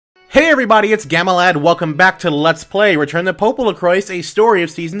everybody, it's Gamalad. Welcome back to Let's Play Return to Popolocrois, a Story of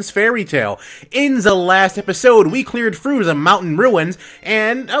Seasons fairy tale. In the last episode, we cleared through the mountain ruins,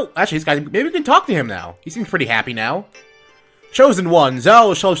 and... oh, actually, this guy, maybe we can talk to him now. He seems pretty happy now. Chosen ones,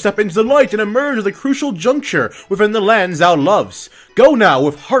 thou shalt step into the light and emerge at the crucial juncture within the lands thou loves. Go now,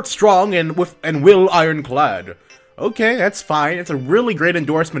 with heart strong and will ironclad. Okay, that's fine. It's a really great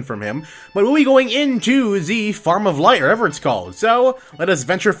endorsement from him. But we'll be going into the Farm of Light, or whatever it's called. So, let us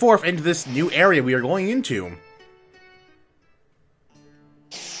venture forth into this new area we are going into.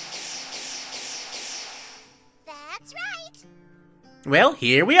 That's right. Well,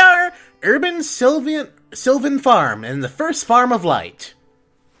 here we are. Urban Sylvan Farm, and the first Farm of Light.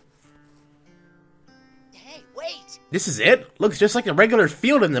 Hey, wait. This is it? Looks just like a regular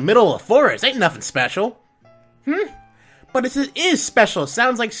field in the middle of a forest. Ain't nothing special. But it is special.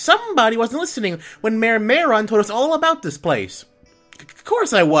 Sounds like somebody wasn't listening when Mayor Maron told us all about this place. Of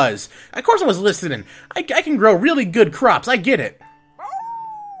course I was. Of course I was listening. I can grow really good crops. I get it.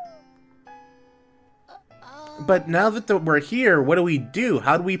 But now that we're here, what do?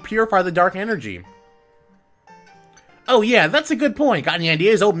 How do we purify the dark energy? Oh yeah, that's a good point. Got any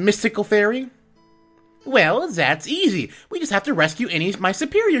ideas, old mystical fairy? Well, that's easy. We just have to rescue my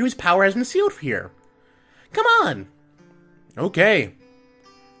superior whose power has been sealed here. Come on! Okay.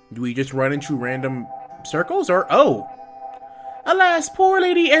 Do we just run into random circles, or... oh! Alas, poor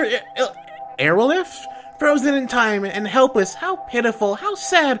Lady Aerolith? Frozen in time and helpless. How pitiful, how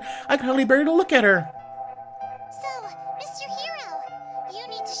sad. I can hardly bear to look at her. So, Mr. Hero, you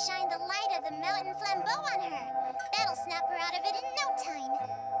need to shine the light of the mountain flambeau on her. That'll snap her out of it in no time.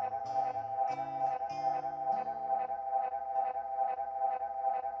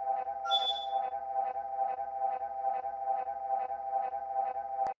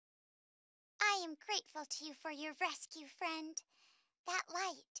 I am grateful to you for your rescue, friend. That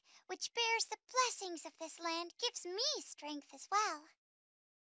light, which bears the blessings of this land, gives me strength as well.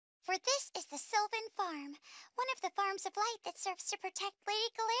 For this is the Sylvan Farm, one of the farms of light that serves to protect Lady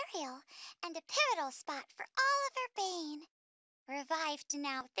Galariel, and a pivotal spot for all of her bane. Revived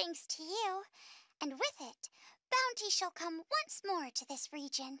now thanks to you, and with it, bounty shall come once more to this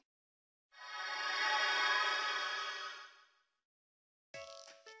region.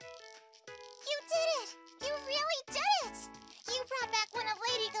 You did it! You really did it! You brought back one of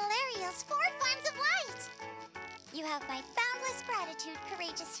Lady Galariel's 4 farms of light! You have my boundless gratitude,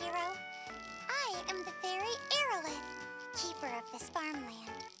 courageous hero. I am the fairy Aerolith, keeper of this farmland.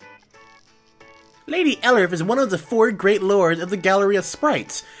 Lady Aerolith is one of the 4 great lords of the Gallery of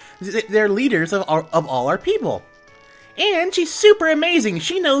Sprites. They're leaders of all our people. And she's super amazing.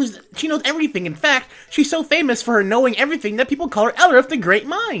 She knows everything. In fact, she's so famous for her knowing everything that people call her Aerolith the Great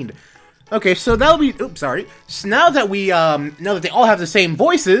Mind. Okay, so now So now that we know that they all have the same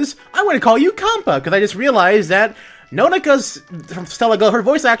voices, I want to call you Kampa, because I just realized that Nonika's from Stella Glow, her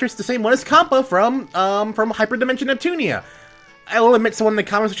voice actress, the same one as Kampa from Hyperdimension Neptunia. I will admit, someone in the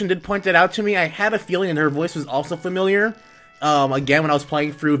comment section did point that out to me. I had a feeling that her voice was also familiar. Again, when I was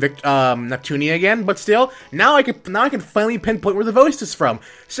playing through Neptunia again, but still, now I can finally pinpoint where the voice is from.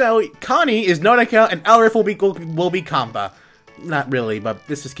 So Connie is Nonika, and Aerolith will be Kampa. Not really, but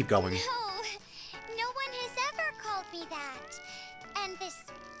let's just keep going. No one has ever called me that. And this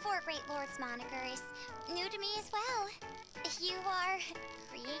 4 Great Lords moniker is new to me as well. You are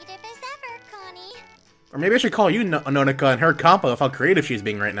creative as ever, Connie. Or maybe I should call you Nonika and her Kampa of how creative she's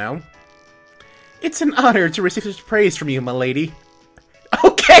being right now. It's an honor to receive such praise from you, my lady.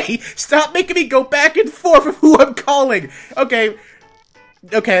 Okay, stop making me go back and forth with who I'm calling. Okay,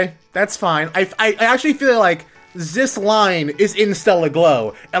 that's fine. I actually feel like this line is in Stella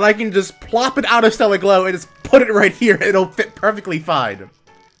Glow, and I can just plop it out of Stella Glow and just put it right here, and it'll fit perfectly fine.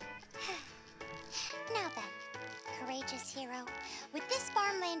 Now then, courageous hero, with this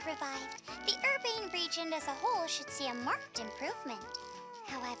farmland revived, the Urbane region as a whole should see a marked improvement.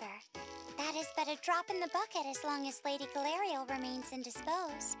 However, that is but a drop in the bucket as long as Lady Galariel remains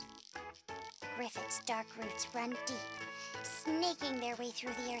indisposed. Griffith's dark roots run deep, snaking their way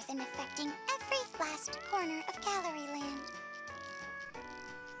through the earth and affecting every last corner of Gallery Land.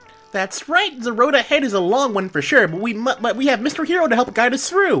 That's right, the road ahead is a long one for sure, but we have Mr. Hero to help guide us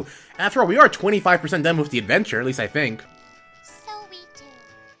through. After all, we are 25% done with the adventure, at least I think. So we do.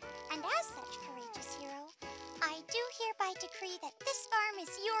 And as such, courageous hero, I do hereby decree that this farm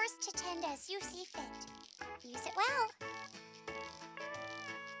is yours to tend as you see fit. Use it well.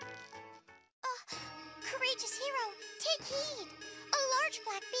 Courageous hero, take heed! A large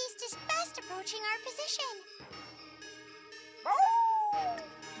black beast is fast approaching our position.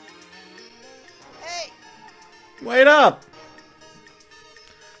 Hey! Wait up!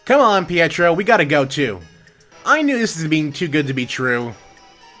 Come on, Pietro, we gotta go too. I knew this was being too good to be true.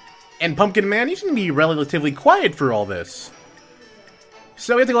 And Pumpkin Man, you seem to be relatively quiet for all this.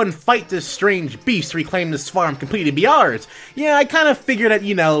 So we have to go and fight this strange beast to reclaim this farm completely to be ours. Yeah, I kind of figured that,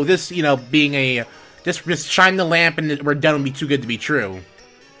 this, being a... Just shine the lamp and we're done would be too good to be true.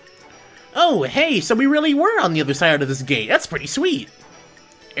 Oh, hey, so we really were on the other side of this gate. That's pretty sweet.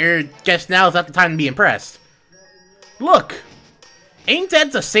 Guess now is not the time to be impressed. Look! Ain't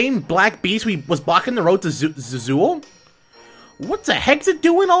that the same black beast we was blocking the road to Zazul? What the heck's it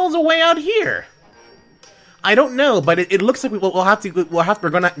doing all the way out here? I don't know, but it looks like we're gonna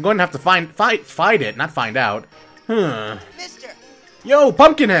have to fight it, not find out. Mister! Yo,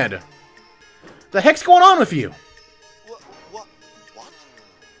 Pumpkinhead! The heck's going on with you? What?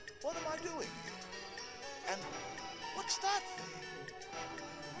 What am I doing? And what's that thing?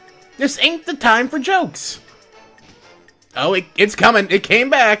 This ain't the time for jokes. Oh, it's coming. It came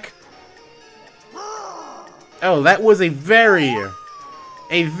back. Oh, that was a very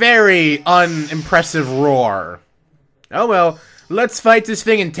unimpressive roar. Oh well, let's fight this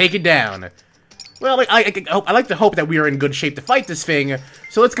thing and take it down. Well, I like to hope that we are in good shape to fight this thing,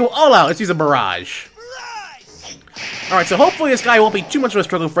 so let's go all out. Let's use a barrage. Alright, so hopefully this guy won't be too much of a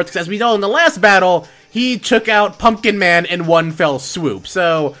struggle for us, because as we know in the last battle, he took out Pumpkin Man in one fell swoop.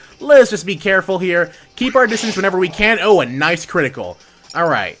 So, let's just be careful here. Keep our distance whenever we can. Oh, a nice critical.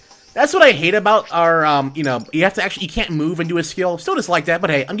 Alright. That's what I hate about our, you can't move and do a skill. Still just like that, but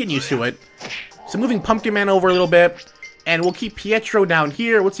hey, I'm getting used to it. So moving Pumpkin Man over a little bit, and we'll keep Pietro down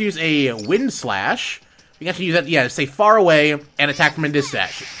here. Let's use a Wind Slash. We can actually use that, yeah, to stay far away and attack from a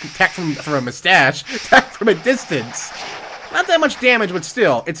distance. Attack from a mustache. Attack from a distance. Not that much damage, but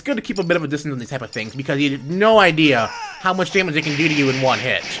still, it's good to keep a bit of a distance on these type of things, because you have no idea how much damage they can do to you in one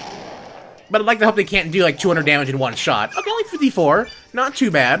hit. But I'd like to hope they can't do like 200 damage in one shot. Okay, only 54. Not too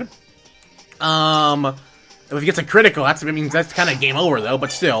bad. If he gets a critical, that's kind of game over, though,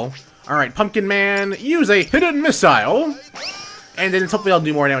 but still. Alright, Pumpkin Man, use a hidden missile. And then hopefully I'll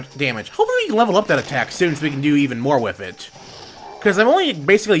do more damage. Hopefully we can level up that attack soon so we can do even more with it. Because I'm only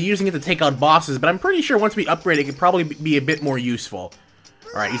basically using it to take out bosses, but I'm pretty sure once we upgrade it, it could probably be a bit more useful.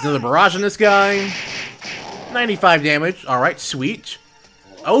 Alright, use another barrage on this guy. 95 damage. Alright, sweet.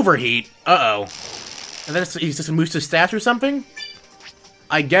 Overheat. Uh-oh. And then he's just gonna boost his stats or something?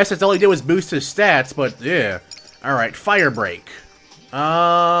 I guess that's all he did was boost his stats, but yeah. Alright, Fire Break.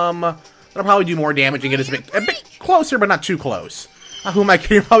 That'll probably do more damage and get us a bit closer, but not too close. Who am I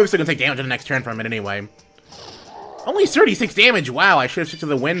kidding? Probably still gonna take damage on the next turn from it anyway. Only 36 damage. Wow, I should have stuck to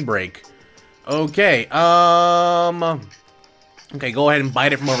the Wind Break. Okay, okay, go ahead and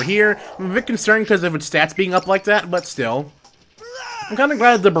bite it from over here. I'm a bit concerned because of its stats being up like that, but still. I'm kind of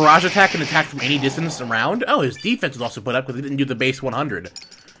glad that the barrage attack can attack from any distance around. Oh, his defense was also put up because he didn't do the base 100.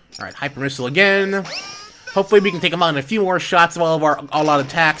 Alright, Hyper Missile again. Hopefully we can take him out in a few more shots of all of our all-out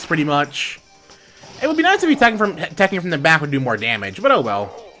attacks, pretty much. It would be nice if attacking from the back would do more damage, but oh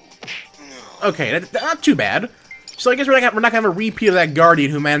well. Okay, that's not too bad. So I guess we're not gonna have a repeat of that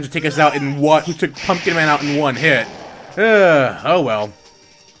Guardian who managed to take us out in who took Pumpkin Man out in one hit. Oh well.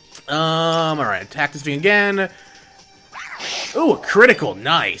 Alright, attack this thing again. Ooh, a critical,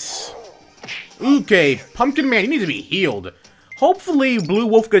 nice. Okay, Pumpkin Man, you need to be healed. Hopefully Blue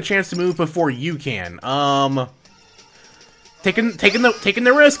Wolf get a chance to move before you can. Taking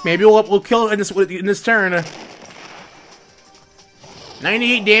the risk. Maybe we'll kill it in this turn.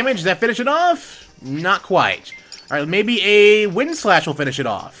 98 damage. Does that finish it off? Not quite. All right, maybe a Wind Slash will finish it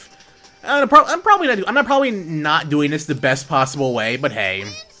off. I'm probably not doing this the best possible way, but hey,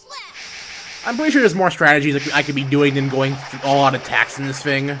 I'm pretty sure there's more strategies I could be doing than going all out attacks in this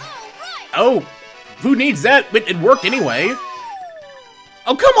thing. Oh, who needs that? It worked anyway.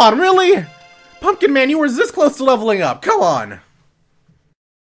 Oh, come on, really? Pumpkin Man, you were this close to leveling up. Come on.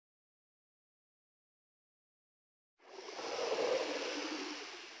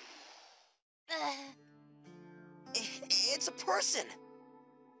 It's a person.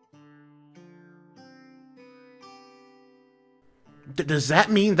 Does that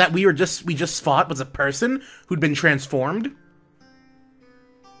mean that we just fought was a person who'd been transformed?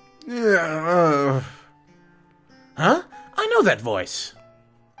 Huh? I know that voice.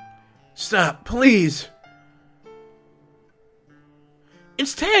 Stop, please.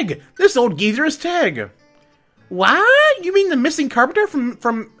 It's Teg! This old geezer is Teg! What? You mean the missing carpenter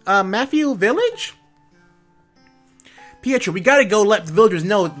from Matthew Village? Pietro, we gotta go let the villagers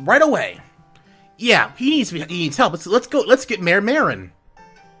know right away. Yeah, he needs help. Let's get Mayor Marin.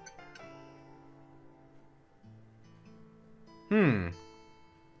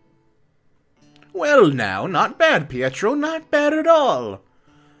 Well now, not bad, Pietro, not bad at all.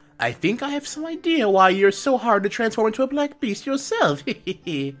 I think I have some idea why you're so hard to transform into a black beast yourself.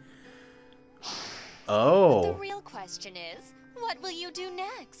 Oh. The real question is, what will you do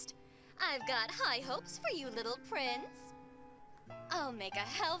next? I've got high hopes for you, little prince. I'll make a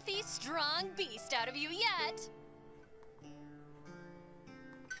healthy, strong beast out of you yet.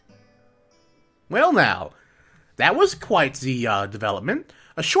 Well now, that was quite the development.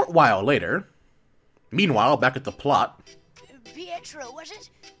 A short while later, meanwhile, back at the plot. Pietro, was it?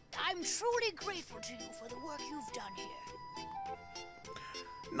 I'm truly grateful to you for the work you've done here.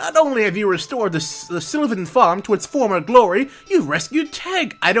 Not only have you restored the Sylvan Farm to its former glory, you've rescued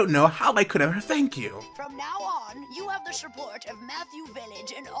Tag. I don't know how I could ever thank you. From now on, you have the support of Matthew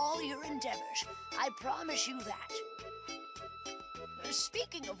Village in all your endeavors. I promise you that.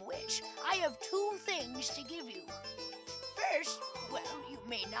 Speaking of which, I have 2 things to give you. First, well, you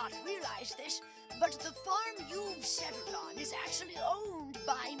may not realize this, but the farm you've settled on is actually owned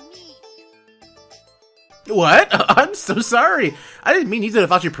by me. What? I'm so sorry. I didn't mean you did it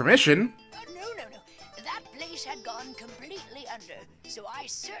without your permission. No. That place had gone completely under, so I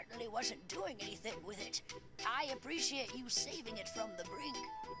certainly wasn't doing anything with it. I appreciate you saving it from the brink.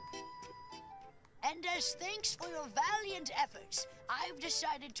 And as thanks for your valiant efforts, I've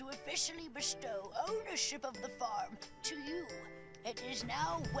decided to officially bestow ownership of the farm to you. It is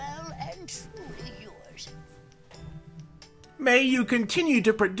now well and truly yours. May you continue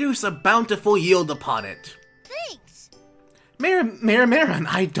to produce a bountiful yield upon it. Thanks. Mayor Maron,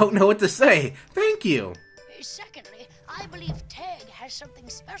 I don't know what to say. Thank you. Secondly, I believe Teg has something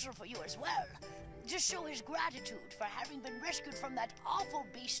special for you as well. To show his gratitude for having been rescued from that awful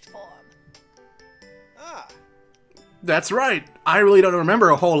beast form. Ah, That's right. I really don't remember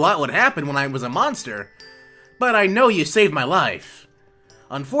a whole lot what happened when I was a monster. But I know you saved my life.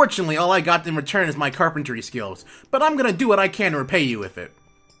 Unfortunately, all I got in return is my carpentry skills, but I'm gonna do what I can to repay you with it.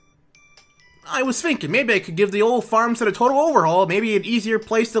 I was thinking maybe I could give the old farmstead a total overhaul, maybe an easier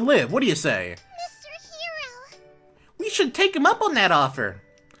place to live. What do you say? Mr. Hero! We should take him up on that offer.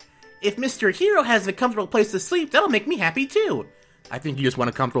 If Mr. Hero has a comfortable place to sleep, that'll make me happy too. I think you just want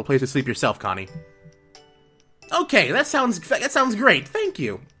a comfortable place to sleep yourself, Connie. Okay, that sounds great. Thank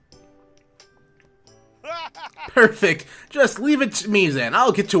you. Perfect. Just leave it to me then.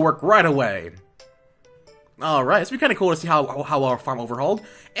 I'll get to work right away. Alright, so it'd be kind of cool to see how our farm overhauled.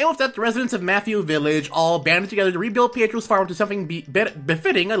 And with that, the residents of Matthew Village all banded together to rebuild Pietro's farm to something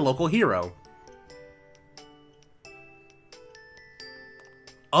befitting a local hero.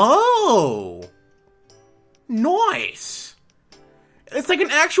 Oh! Nice! It's like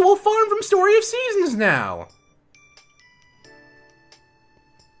an actual farm from Story of Seasons now!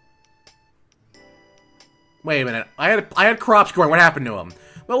 Wait a minute, I had crops growing, what happened to them?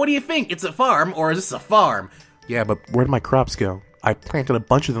 Well, what do you think? It's a farm, or is this a farm? Yeah, but where'd my crops go? I planted a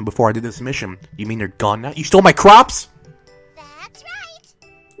bunch of them before I did this mission. You mean they're gone now? You stole my crops? That's right.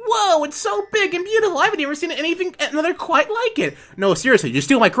 Whoa, it's so big and beautiful. I haven't ever seen another quite like it. No, seriously, you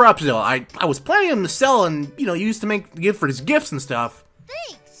steal my crops, though. I was planning them to sell and, use to give for his gifts and stuff.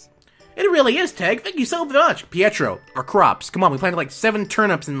 Thanks. It really is, Tag. Thank you so much. Pietro, our crops. Come on, we planted like 7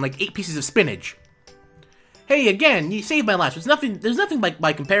 turnips and like 8 pieces of spinach. Hey, again, you saved my life. There's nothing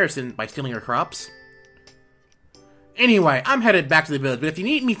by comparison by stealing your crops. Anyway, I'm headed back to the village, but if you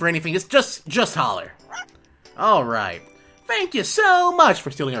need me for anything, just holler. Alright. Thank you so much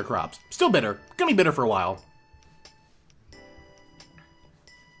for stealing our crops. Still bitter. Gonna be bitter for a while.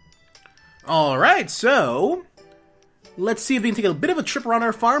 Alright, so let's see if we can take a bit of a trip around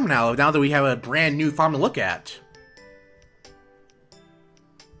our farm now that we have a brand new farm to look at.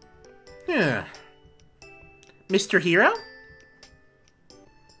 Yeah. Mr. Hero?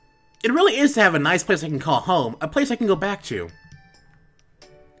 It really is to have a nice place I can call home, a place I can go back to.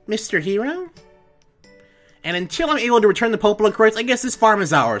 Mr. Hero? And until I'm able to return the Popolocrois, I guess this farm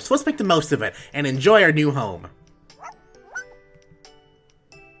is ours, so let's make the most of it, and enjoy our new home.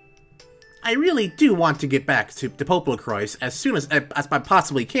 I really do want to get back to Popolocrois as soon as I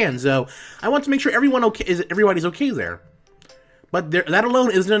possibly can, so I want to make sure everybody's okay there. But that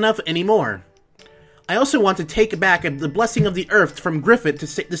alone isn't enough anymore. I also want to take back the blessing of the earth from Griffith to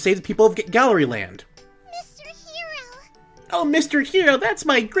save the people of Gallery Land. Mr. Hero! Oh, Mr. Hero, that's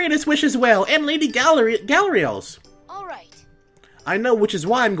my greatest wish as well, and Lady Galeriel's. All right. I know, which is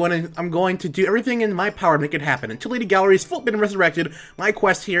why I'm going to do everything in my power to make it happen. Until Lady Gallery's been resurrected, my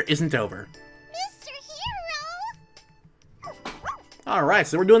quest here isn't over. Mr. Hero! Alright,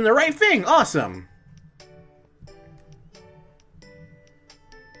 so we're doing the right thing. Awesome.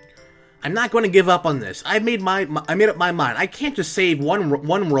 I'm not going to give up on this. I made up my mind. I can't just save one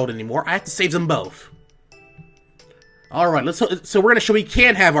world anymore. I have to save them both. Alright, so we're gonna show we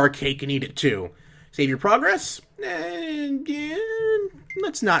can have our cake and eat it too. Save your progress? Yeah,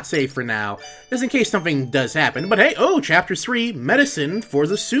 let's not save for now, just in case something does happen. But hey, oh, Chapter 3, Medicine for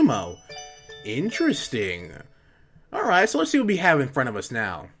the Sumo. Interesting. Alright, so let's see what we have in front of us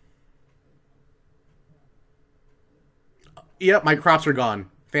now. Yep, my crops are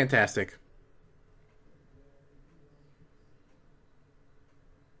gone. Fantastic.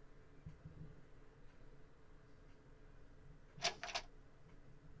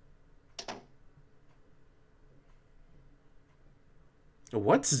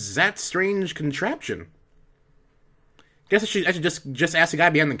 What's that strange contraption? Guess I should just ask the guy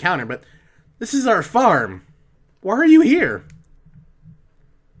behind the counter, but this is our farm. Why are you here?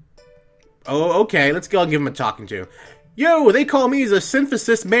 Oh, okay, let's go and give him a talking to. Yo, they call me the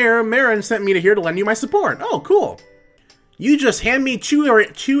Synthesis Mayor. Marin sent me here to lend you my support. Oh, cool. You just hand me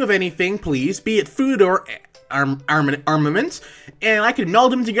two of anything, please, be it food or armaments, and I can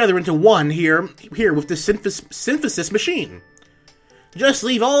meld them together into one here with the synthesis machine. Just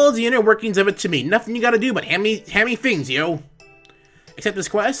leave all the inner workings of it to me. Nothing you gotta do but hand me things, yo. Accept this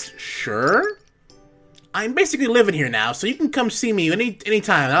quest? Sure. I'm basically living here now, so you can come see me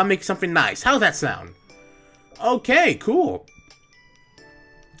anytime and I'll make something nice. How's that sound? Okay, cool.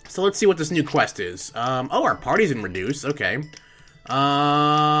 So let's see what this new quest is. Oh, our party's been reduced. Okay.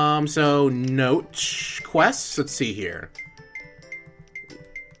 So note quests. Let's see here.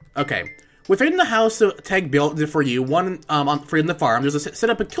 Okay. Within the house Teg built for you, for in the farm, there's a set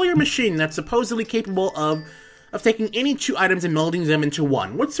up a peculiar machine that's supposedly capable of taking any two items and melding them into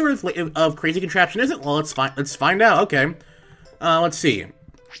one. What sort of crazy contraption is it? Well, let's find out. Okay. Let's see.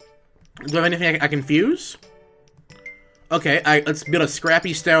 Do I have anything I can fuse? Okay, let's build a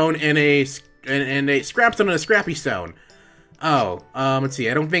scrappy stone and a scrap stone and a scrappy stone. Oh, let's see.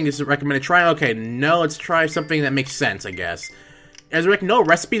 I don't think this is a recommended try. Okay, no, let's try something that makes sense, I guess. Is there no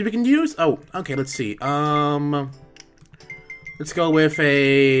recipes we can use? Oh, okay, let's see. Let's go with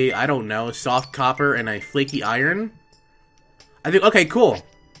I don't know, soft copper and a flaky iron. I think, okay, cool.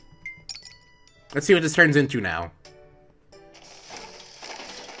 Let's see what this turns into now.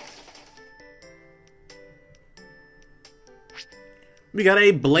 We got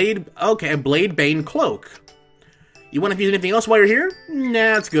a blade bane cloak. You want to use anything else while you're here?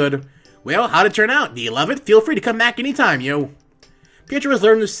 Nah, it's good. Well, how'd it turn out? Do you love it? Feel free to come back anytime, yo. Pietro has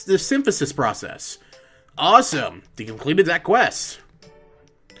learned the synthesis process. Awesome. You completed that quest.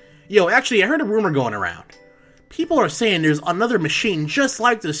 Yo, actually, I heard a rumor going around. People are saying there's another machine just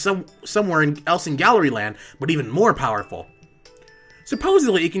like this somewhere else in Gallery Land, but even more powerful.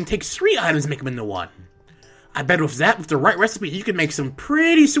 Supposedly, it can take 3 items and make them into one. I bet with the right recipe, you can make some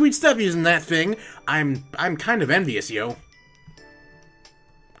pretty sweet stuff using that thing. I'm kind of envious, yo.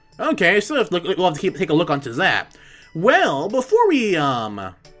 Okay, so we'll have to take a look onto that. Well, before we,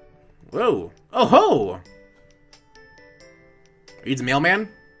 whoa. Oh ho! Are you the mailman?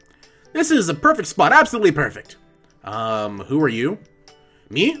 This is a perfect spot, absolutely perfect. Who are you?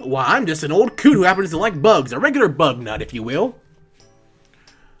 Me? Well, I'm just an old coot who happens to like bugs, a regular bug nut, if you will.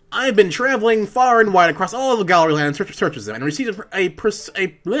 I've been traveling far and wide across all of Gallery Land in search of them, and received a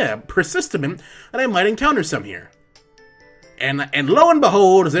persistiment that I might encounter some here. And lo and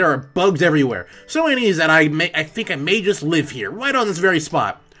behold, there are bugs everywhere. So many that I think I may just live here, right on this very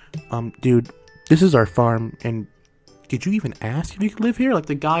spot. Dude, this is our farm, and did you even ask if you could live here, like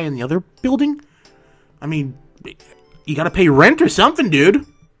the guy in the other building? I mean, you gotta pay rent or something, dude.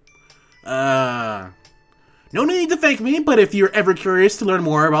 No need to thank me, but if you're ever curious to learn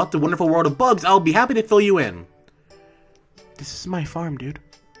more about the wonderful world of bugs, I'll be happy to fill you in. This is my farm, dude.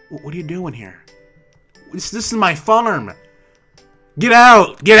 What are you doing here? This is my farm. Get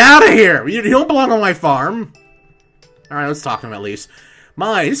out! Get out of here! You don't belong on my farm. Alright, let's talk to him at least.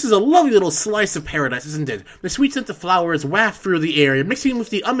 My, this is a lovely little slice of paradise, isn't it? The sweet scent of flowers waft through the air, mixing with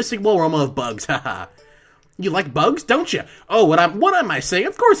the unmistakable aroma of bugs. Haha. You like bugs, don't you? Oh, what am I saying?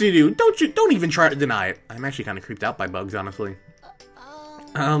 Of course you do. Don't even try to deny it. I'm actually kind of creeped out by bugs, honestly.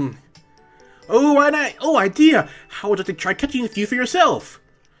 Oh, idea. How would you like to try catching a few for yourself?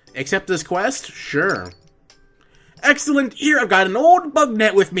 Accept this quest? Sure. Excellent. Here, I've got an old bug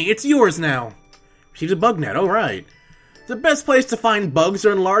net with me. It's yours now. Received a bug net. All right. The best place to find bugs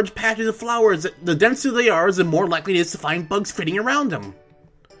are in large patches of flowers. The denser they are, the more likely it is to find bugs fitting around them.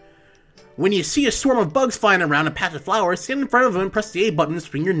 When you see a swarm of bugs flying around a patch of flowers, stand in front of them and press the A button to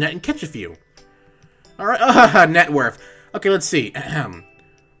swing your net and catch a few. Alright, net worth. Okay, let's see.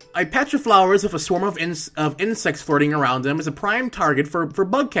 A patch of flowers with a swarm of insects floating around them is a prime target for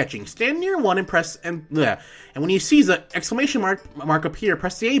bug catching. Stand near one and press and when you see the exclamation mark appear,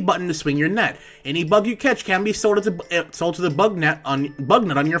 press the A button to swing your net. Any bug you catch can be sold to the bug net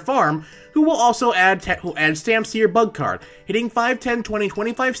on your farm, who will also add stamps to your bug card. Hitting 5, 10, 20,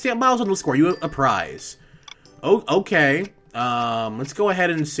 25 stamp milestones will score you a prize. Oh, okay. Let's go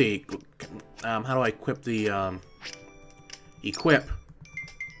ahead and see. How do I equip the equip?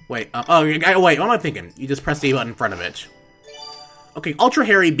 Wait, wait, what am I thinking? You just press the A button in front of it. Okay, Ultra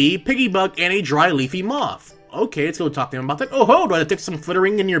Hairy Bee, Piggy Bug, and a Dry Leafy Moth. Okay, let's go talk to him about that. Oh ho, do I detect some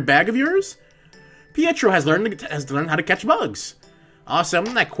flittering in your bag of yours? Pietro has learned how to catch bugs. Awesome,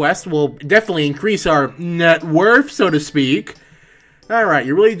 that quest will definitely increase our net worth, so to speak. Alright,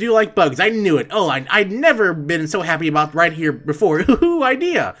 you really do like bugs, I knew it. Oh, I'd never been so happy about right here before. Ooh,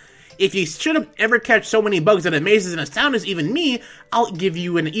 idea. If you should have ever catch so many bugs that amazes and astounds even me, I'll give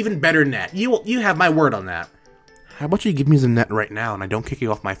you an even better net. You have my word on that. How about you give me the net right now and I don't kick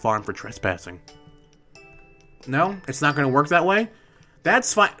you off my farm for trespassing? No? It's not going to work that way?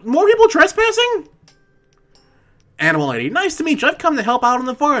 That's fine. More people trespassing? Animal Lady, nice to meet you. I've come to help out on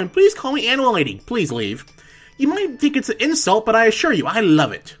the farm. Please call me Animal Lady. Please leave. You might think it's an insult, but I assure you, I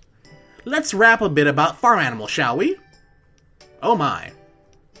love it. Let's rap a bit about farm animals, shall we? Oh my.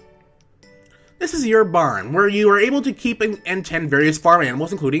 This is your barn, where you are able to keep and tend various farm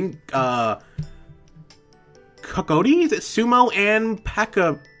animals, including, coyotes, sumo, and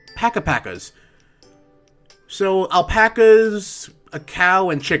pacas. So, alpacas, a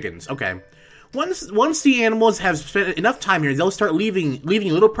cow, and chickens. Okay. Once the animals have spent enough time here, they'll start leaving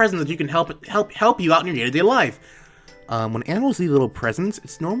little presents that you can help you out in your day-to-day life. When animals leave little presents,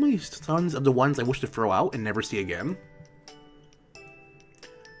 it's normally sons of the ones I wish to throw out and never see again.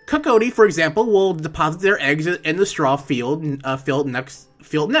 Coyote, for example, will deposit their eggs in the straw field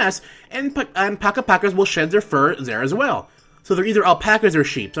nest, and pacas will shed their fur there as well. So they're either alpacas or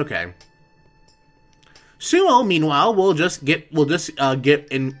sheep. Okay. Sumo, meanwhile, will just get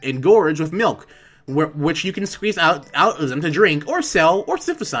engorged with milk, which you can squeeze out of them to drink, or sell, or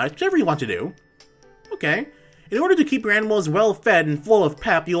synthesize, whichever you want to do. Okay. In order to keep your animals well fed and full of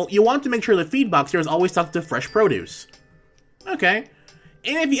pep, you'll want to make sure the feed box here is always stocked with fresh produce. Okay.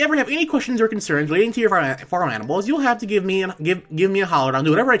 And if you ever have any questions or concerns relating to your farm animals, you'll have to give me a holler. I'll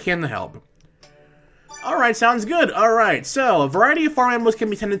do whatever I can to help. Alright, sounds good. Alright, so a variety of farm animals can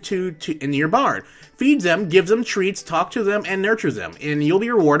be tended to in your barn. Feed them, give them treats, talk to them, and nurture them, and you'll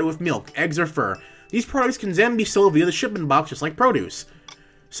be rewarded with milk, eggs, or fur. These products can then be sold via the shipment box, just like produce.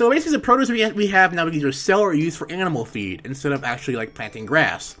 So basically, the produce we have now we can either sell or use for animal feed, instead of actually, like, planting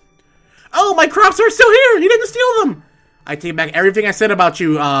grass. Oh, my crops are still here! You didn't steal them! I take back everything I said about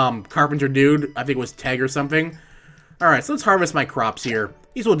you, carpenter dude. I think it was Tag or something. Alright, so let's harvest my crops here.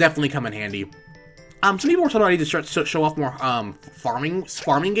 These will definitely come in handy. Some people were talking about I need to show off more, farming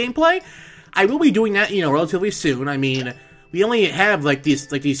gameplay. I will be doing that, relatively soon. I mean, we only have,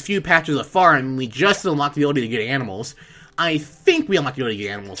 these few patches of farm, and we just unlocked the ability to get animals. I think we unlocked the ability to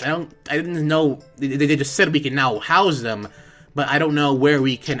get animals. I didn't know, they just said we can now house them, but I don't know where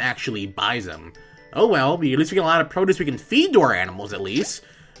we can actually buy them. Oh well, at least we get a lot of produce we can feed to our animals, at least.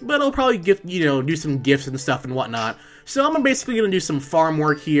 But it'll probably do some gifts and stuff and whatnot. So I'm basically going to do some farm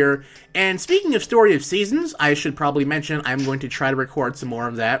work here. And speaking of Story of Seasons, I should probably mention I'm going to try to record some more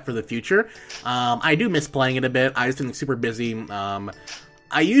of that for the future. I do miss playing it a bit. I've been super busy.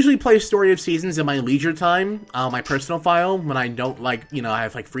 I usually play Story of Seasons in my leisure time, my personal file, when I don't I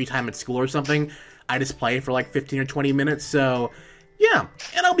have free time at school or something. I just play it for 15 or 20 minutes, so yeah.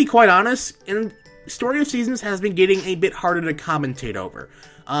 And I'll be quite honest, Story of Seasons has been getting a bit harder to commentate over.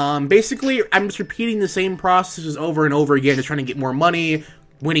 Basically, I'm just repeating the same processes over and over again, just trying to get more money,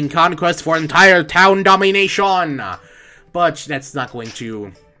 winning conquests for entire town domination. But that's not going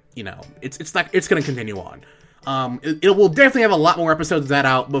to, it's going to continue on. It will definitely have a lot more episodes of that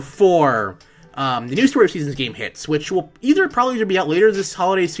out before the new Story of Seasons game hits, which will probably be out later this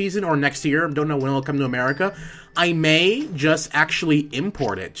holiday season or next year. Don't know when it'll come to America. I may just actually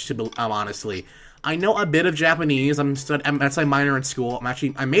import it, honestly. I know a bit of Japanese. That's my minor in school.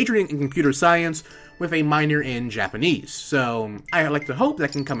 I'm majoring in computer science with a minor in Japanese. So I like to hope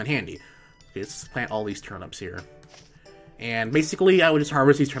that can come in handy. Okay, let's plant all these turnips here. And basically, I would just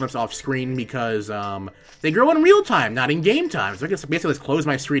harvest these turnips off screen because they grow in real time, not in game time. So I guess basically just close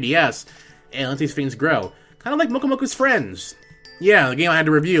my 3DS and let these things grow. Kind of like Moku Moku's Friends. Yeah, the game I had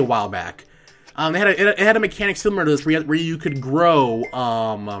to review a while back. It had a mechanic similar to this where you could grow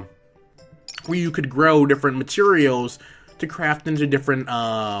different materials to craft into different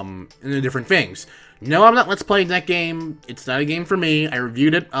things. No, I'm not Let's Playing that game. It's not a game for me. I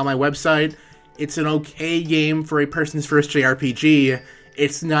reviewed it on my website. It's an okay game for a person's first JRPG.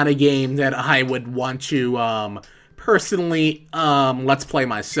 It's not a game that I would want to, personally, Let's Play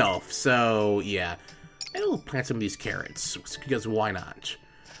myself. So, yeah. I'll plant some of these carrots, because why not?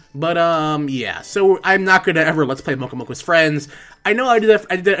 But, yeah. So, I'm not gonna ever Let's Play Mokomoko's Friends. I know I did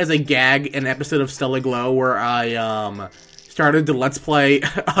that as a gag in an episode of Stellar Glow, where I, started the Let's Play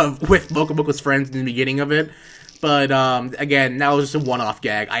with Mokomoko's Friends in the beginning of it. But, again, that was just a one-off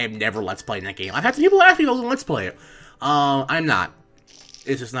gag. I have never Let's Played that game. I've had some people ask me if I was gonna Let's Play it. I'm not.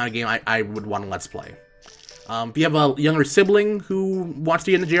 It's just not a game I would want to Let's Play. If you have a younger sibling who wants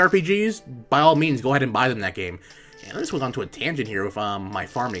to get into JRPGs, by all means, go ahead and buy them that game. And I just went on to a tangent here with my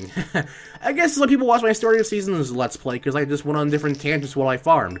farming. I guess some people watch my Story of Seasons Let's Play because I just went on different tangents while I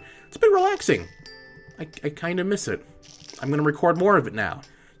farmed. It's a bit relaxing. I kind of miss it. I'm going to record more of it now.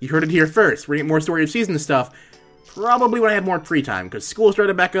 You heard it here first. We're going to get more Story of Seasons stuff. Probably when I have more free time, because school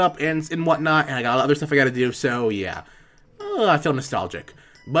started back up and whatnot, and I got other stuff I got to do, so yeah. I feel nostalgic.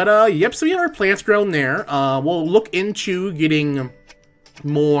 But, yep, so we have our plants grown there. We'll look into getting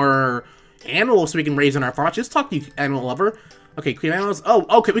more animals so we can raise on our farm. Just talk to you, animal lover. Okay, clean animals. Oh,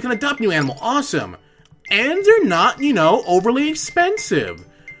 okay, we can adopt new animal. Awesome. And they're not, you know, overly expensive.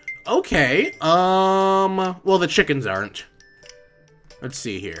 Okay, well, the chickens aren't. Let's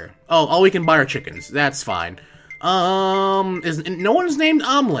see here. Oh, we can buy our chickens. That's fine. No one's named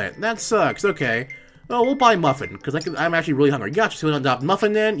Omelet. That sucks. Okay. Well, we'll buy Muffin, because I'm actually really hungry. Gotcha, so we'll adopt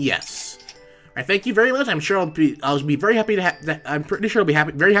Muffin then? Yes. Alright, thank you very much. I'm sure I'll be very happy to have, I'm pretty sure I'll be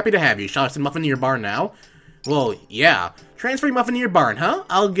very happy to have you. Shall I send Muffin to your barn now? Well, yeah. Transferring Muffin to your barn, huh?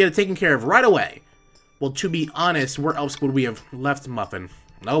 I'll get it taken care of right away. Well, to be honest, where else would we have left Muffin?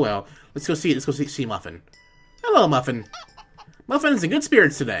 Oh well. Let's go see Muffin. Hello, Muffin. Muffin's in good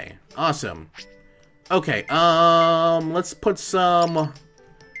spirits today. Awesome. Okay, let's put some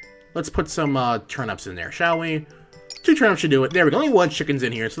turnips in there, shall we? 2 turnips should do it. There we go. Only 1 chicken's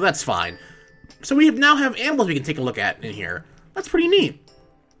in here, so that's fine. So we now have animals we can take a look at in here. That's pretty neat.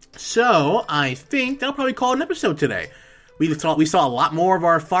 So, I think that'll probably call it an episode today. We saw a lot more of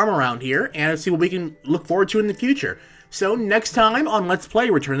our farm around here, and let's see what we can look forward to in the future. So, next time on Let's Play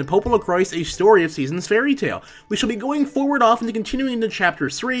Return to Popolocrois, A Story of Seasons Fairy Tale. We shall be going forward off into continuing into Chapter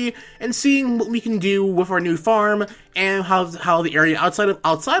 3, and seeing what we can do with our new farm, and how the area outside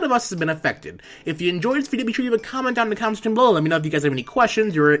of us has been affected. If you enjoyed this video, be sure to leave a comment down in the comment section below. Let me know if you guys have any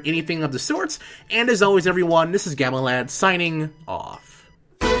questions, or anything of the sorts. And as always, everyone, this is Gamalad, signing off.